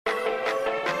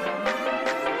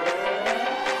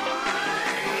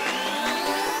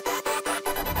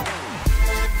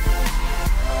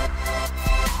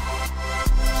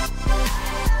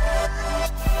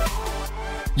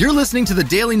You're listening to the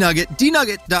Daily Nugget,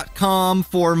 dnugget.com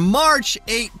for March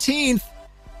 18th.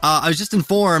 I was just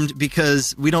informed,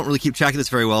 because we don't really keep track of this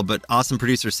very well, but awesome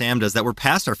producer Sam does, that we're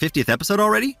past our 50th episode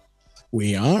already.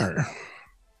 We are.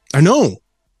 I know.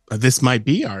 This might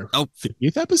be our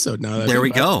 50th episode now. There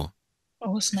we go.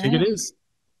 Oh, snap. I think it is.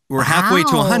 We're halfway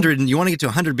to 100, and you want to get to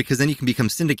 100 because then you can become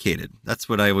syndicated. That's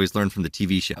what I always learned from the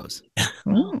TV shows.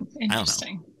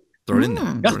 Interesting. Throw it in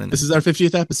there. Yeah, this is our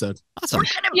 50th episode. Awesome.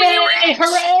 Yay!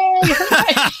 Hooray!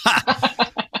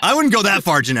 I wouldn't go that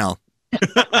far, Janelle.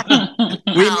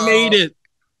 We made it.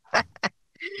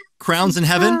 Crowns in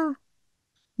heaven?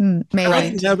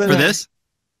 Maybe. For this?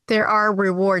 There are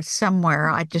rewards somewhere.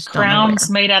 I just Crowns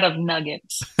don't know. made out of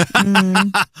nuggets.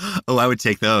 Oh, I would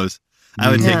take those.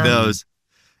 I would take those.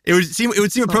 It would seem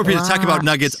appropriate to talk about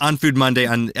nuggets on Food Monday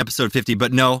on episode 50,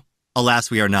 but no,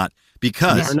 alas, we are not,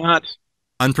 because we're not.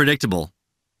 Unpredictable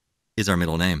is our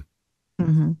middle name.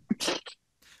 Mm-hmm.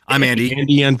 I'm Andy.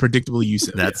 Andy Unpredictable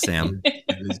Yusuf. That's Sam.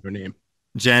 That is her name.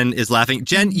 Jenn is laughing.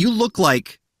 Jenn, you look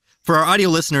like, for our audio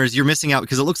listeners, you're missing out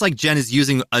because it looks like Jenn is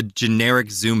using a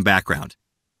generic Zoom background.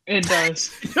 It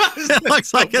does. It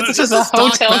looks like it's just a a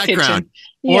stock hotel background. kitchen.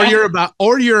 Or Yeah.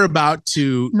 you're about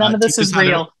to. None of this is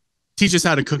real. Teach us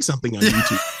how to cook something on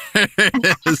YouTube.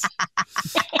 Yes.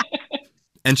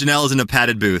 And Janelle is in a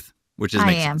padded booth, which is I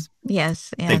makes am. sense.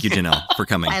 Yes. Thank you, Janelle, for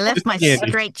coming. I left my Yeah.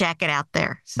 straight jacket out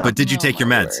there. So. But did you take your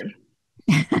my meds?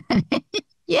 word.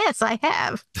 Yes, I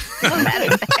have. No matter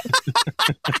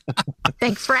that.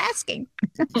 Thanks for asking.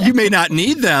 You may not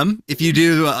need them if you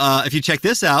do. If you check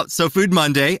this out. So, Food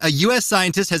Monday, a U.S.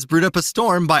 scientist has brewed up a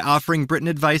storm by offering Britain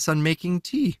advice on making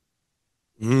tea.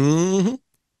 Mm-hmm.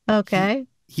 Okay.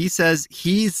 He says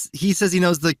he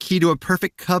knows the key to a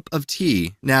perfect cup of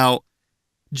tea. Now,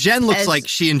 Jenn looks like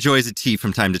she enjoys a tea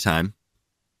from time to time.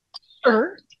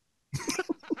 Sure.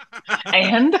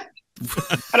 And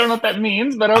I don't know what that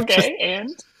means, but okay. And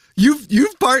You've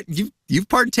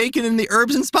partaken in the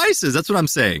herbs and spices. That's what I'm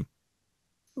saying.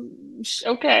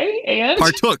 okay. And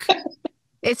Partook.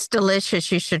 It's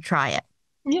delicious. You should try it.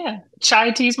 yeah, chai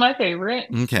tea's my favorite.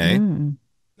 Okay.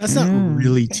 That's not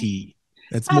really tea.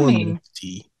 That's I more mean- milk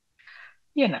tea.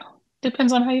 You know,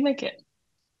 depends on how you make it.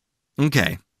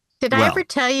 Okay. Did I ever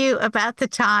tell you about the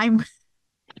time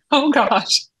Oh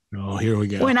gosh. Oh, here we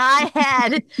go. when I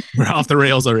had We're off the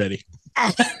rails already.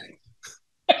 a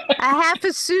half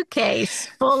a suitcase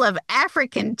full of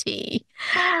African tea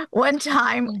one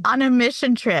time on a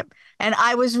mission trip, and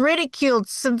I was ridiculed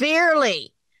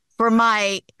severely for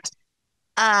my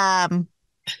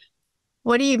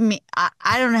what do you mean?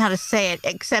 I don't know how to say it,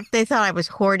 except they thought I was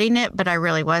hoarding it, but I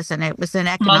really wasn't. It was an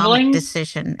economic Smuggling?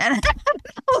 decision.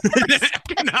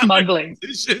 Smuggling.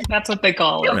 That's what they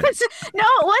call it. No,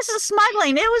 it wasn't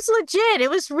smuggling. It was legit.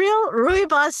 It was real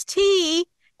rooibos tea,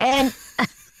 and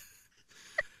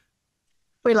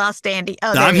we lost Andy.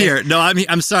 Oh, I'm here. No,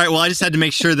 I'm sorry. Well, I just had to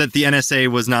make sure that the NSA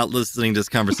was not listening to this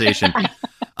conversation.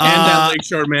 And that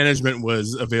Lakeshore Management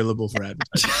was available for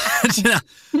advertising.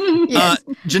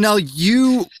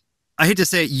 Janelle, I hate to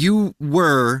say it, you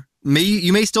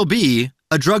may still be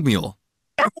a drug mule.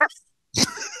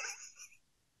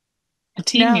 A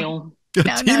tea mule.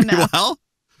 No. Well,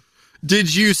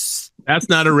 did you? That's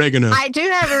not oregano. I do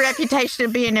have a reputation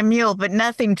of being a mule, but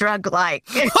nothing drug-like.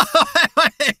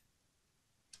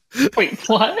 Wait,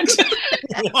 what?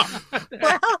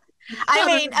 Well, I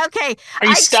mean, okay. Are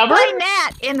you I stubborn? explain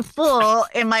that in full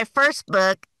in my first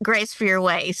book, Grace for Your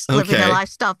Waist, Living Okay. a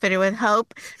Lifestyle Fitted with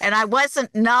Hope. And I wasn't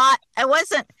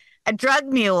a drug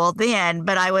mule then,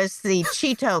 but I was the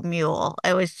Cheeto mule.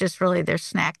 It was just really their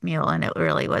snack mule. And it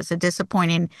really was a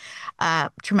disappointing,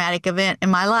 traumatic event in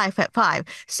my life at 5.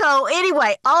 So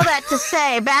anyway, all that to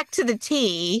say, back to the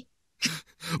tea.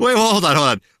 Wait, well, hold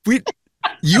on.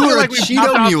 You were a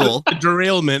Cheeto mule. The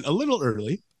derailment a little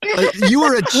early. You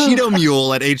were a Cheeto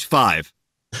mule at age 5.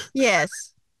 Yes.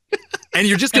 And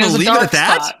you're just going to There's a leave it dark at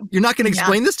that? spot. You're not going to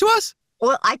explain this to us?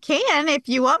 Well, I can if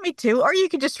you want me to, or you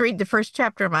could just read the first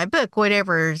chapter of my book,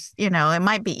 whatever's, it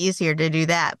might be easier to do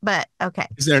that, but okay.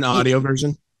 Is there an audio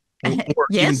version? Or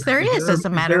Yes, even- there is, as a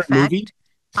matter of there a fact. movie?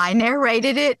 I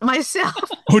narrated it myself.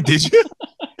 Oh, did you?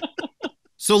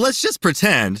 So let's just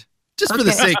pretend, just for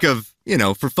the Okay. sake of,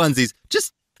 for funsies,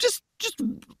 just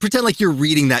pretend like you're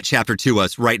reading that chapter to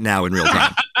us right now in real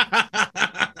time.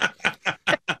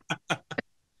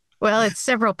 Well, it's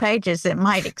several pages. It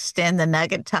might extend the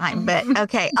nugget time, but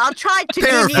okay. I'll try to give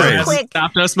you Paraphrase.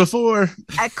 Stopped us before.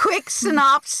 a quick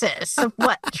synopsis of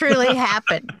what truly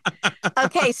happened.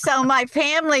 Okay, so my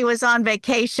family was on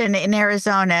vacation in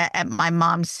Arizona at my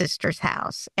mom's sister's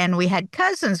house, and we had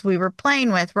cousins we were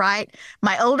playing with, right?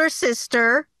 My older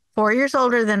sister, 4 years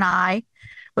older than I,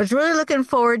 was really looking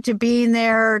forward to being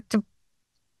there to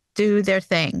do their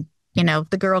thing.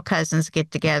 The girl cousins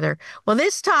get together. Well,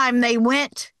 this time they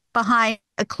went behind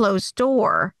a closed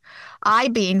door. I,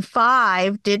 being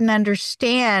 5, didn't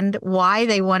understand why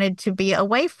they wanted to be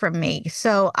away from me.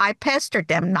 So I pestered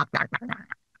them, knock, knock, knock, knock,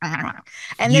 knock, knock,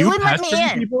 and they wouldn't let me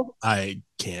in. People? I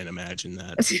can't imagine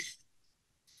that.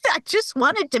 I just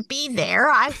wanted to be there.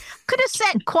 I could have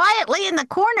sat quietly in the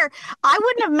corner. I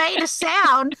wouldn't have made a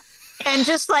sound and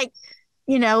just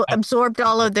absorbed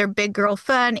all of their big girl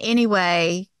fun.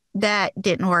 Anyway, that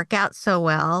didn't work out so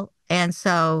well. And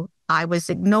so I was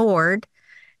ignored.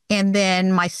 And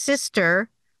then my sister,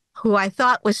 who I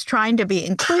thought was trying to be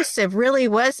inclusive, really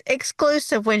was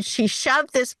exclusive when she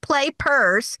shoved this play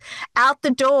purse out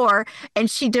the door and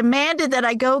she demanded that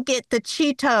I go get the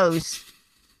Cheetos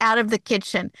out of the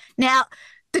kitchen. Now,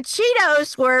 the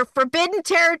Cheetos were forbidden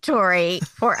territory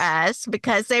for us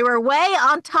because they were way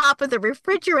on top of the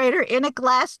refrigerator in a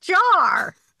glass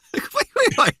jar.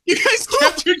 Wait. You guys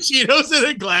kept your Cheetos in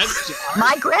a glass jar?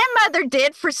 My grandmother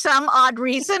did for some odd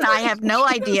reason. I have no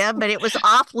idea, but it was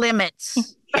off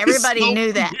limits. Everybody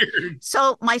knew that. Weird.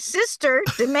 So my sister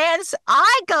demands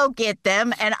I go get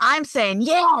them, and I'm saying,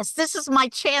 yes, this is my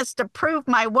chance to prove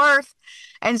my worth.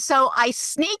 And so I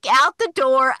sneak out the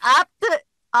door,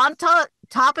 on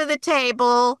top of the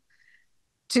table,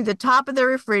 to the top of the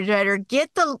refrigerator,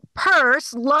 get the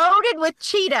purse loaded with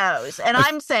Cheetos. And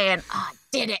I'm saying, I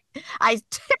did it. I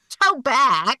tiptoe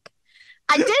back.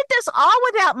 I did this all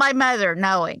without my mother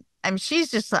knowing. I mean,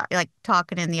 she's just like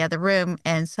talking in the other room.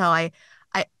 And so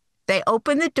they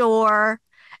opened the door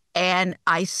and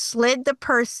I slid the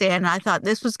purse in. I thought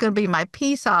this was going to be my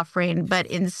peace offering, but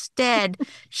instead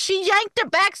she yanked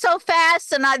it back so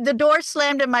fast and the door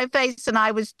slammed in my face and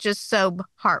I was just so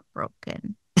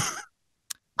heartbroken.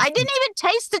 I didn't even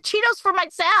taste the Cheetos for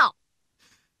myself.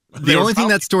 The only thing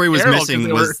that story was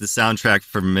missing was the soundtrack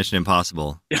for Mission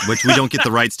Impossible, which we don't get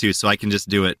the rights to, so I can just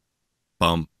do it.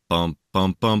 Bum, bum,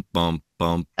 bum, bum, bum,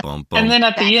 bum, bum, bum. And then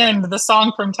at the end, the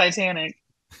song from Titanic.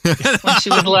 When she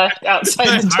was left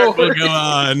outside the door. Will go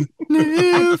on.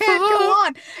 I can't go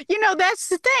on. That's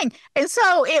the thing. And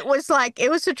so it was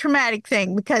a traumatic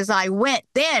thing because I went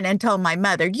then and told my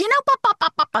mother,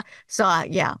 So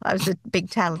I was a big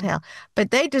tattletale.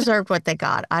 But they deserved what they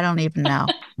got. I don't even know.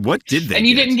 What did they And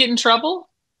you didn't get in trouble?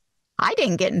 I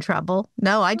didn't get in trouble.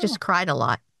 No, I just cried a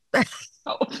lot.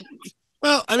 Oh.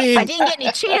 Well, I mean, I didn't get any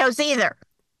Cheetos either.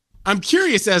 I'm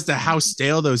curious as to how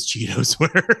stale those Cheetos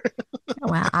were.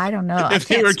 Well, I don't know. If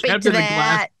they were kept in a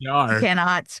glass jar. I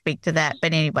cannot speak to that.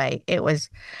 But anyway, it was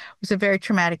a very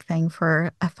traumatic thing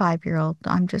for a 5-year-old.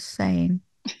 I'm just saying.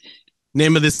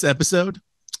 Name of this episode?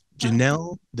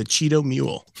 Janelle, the Cheeto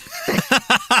Mule.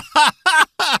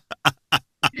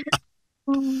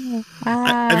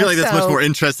 I feel like that's much more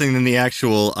interesting than the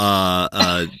actual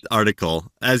article,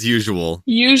 as usual.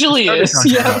 Usually is.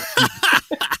 Yeah.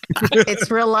 It's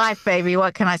real life, baby.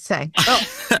 What can I say? Well,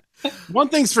 one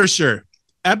thing's for sure.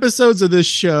 Episodes of this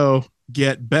show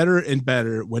get better and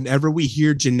better whenever we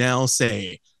hear Janelle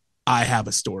say, I have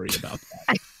a story about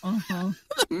that. Uh-huh.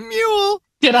 Mule.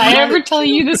 Did I ever tell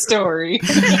you the story?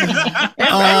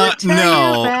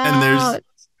 No. And there's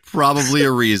probably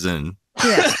a reason.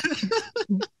 Yeah.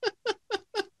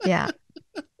 Yeah.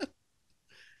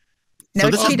 No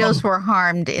Cheetos were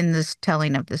harmed in this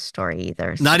telling of this story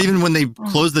either. So. Not even when they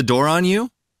closed the door on you?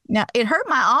 No, it hurt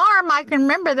my arm. I can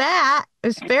remember that. It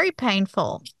was very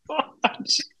painful.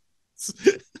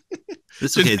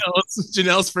 It's okay.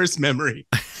 Janelle's first memory.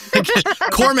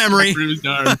 Core memory.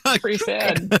 Pretty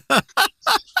sad.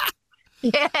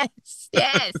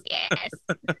 Yes.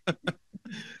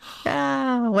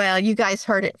 Well, you guys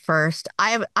heard it first.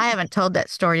 I haven't told that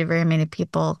story to very many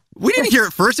people. We didn't hear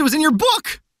it first. It was in your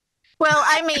book. Well,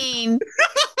 I mean,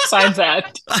 besides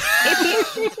that,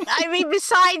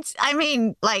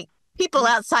 like people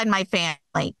outside my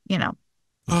family,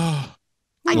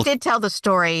 I did tell the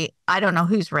story. I don't know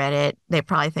who's read it. They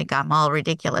probably think I'm all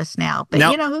ridiculous now, but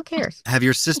now, who cares? Have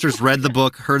your sisters read the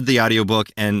book, heard the audiobook,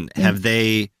 and have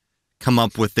they come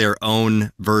up with their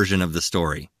own version of the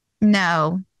story?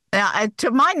 No. To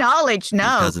my knowledge,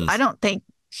 no. I don't think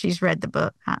she's read the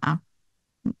book. How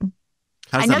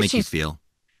does that make you feel?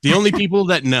 The only people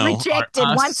that know rejected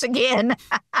are us once again.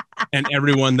 and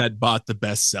everyone that bought the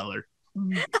bestseller.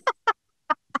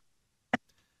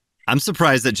 I'm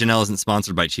surprised that Janelle isn't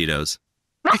sponsored by Cheetos.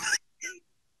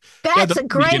 That's a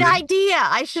great idea.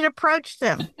 I should approach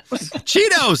them.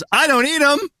 Cheetos! I don't eat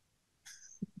them!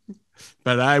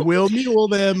 But I will mule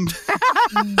them.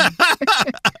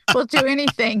 We'll do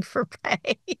anything for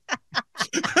pay.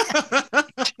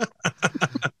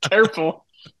 Careful.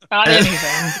 Not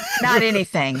anything. Not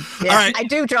anything. Yeah, All right. I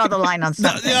do draw the line on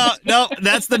something. No,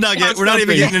 that's the nugget. We're not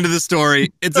even getting into the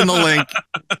story. It's in the link.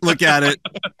 Look at it.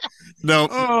 No,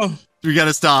 Oh, we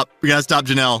gotta stop. We gotta stop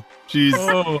Janelle. She's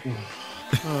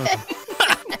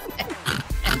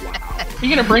You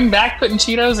gonna bring back putting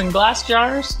Cheetos in glass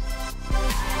jars?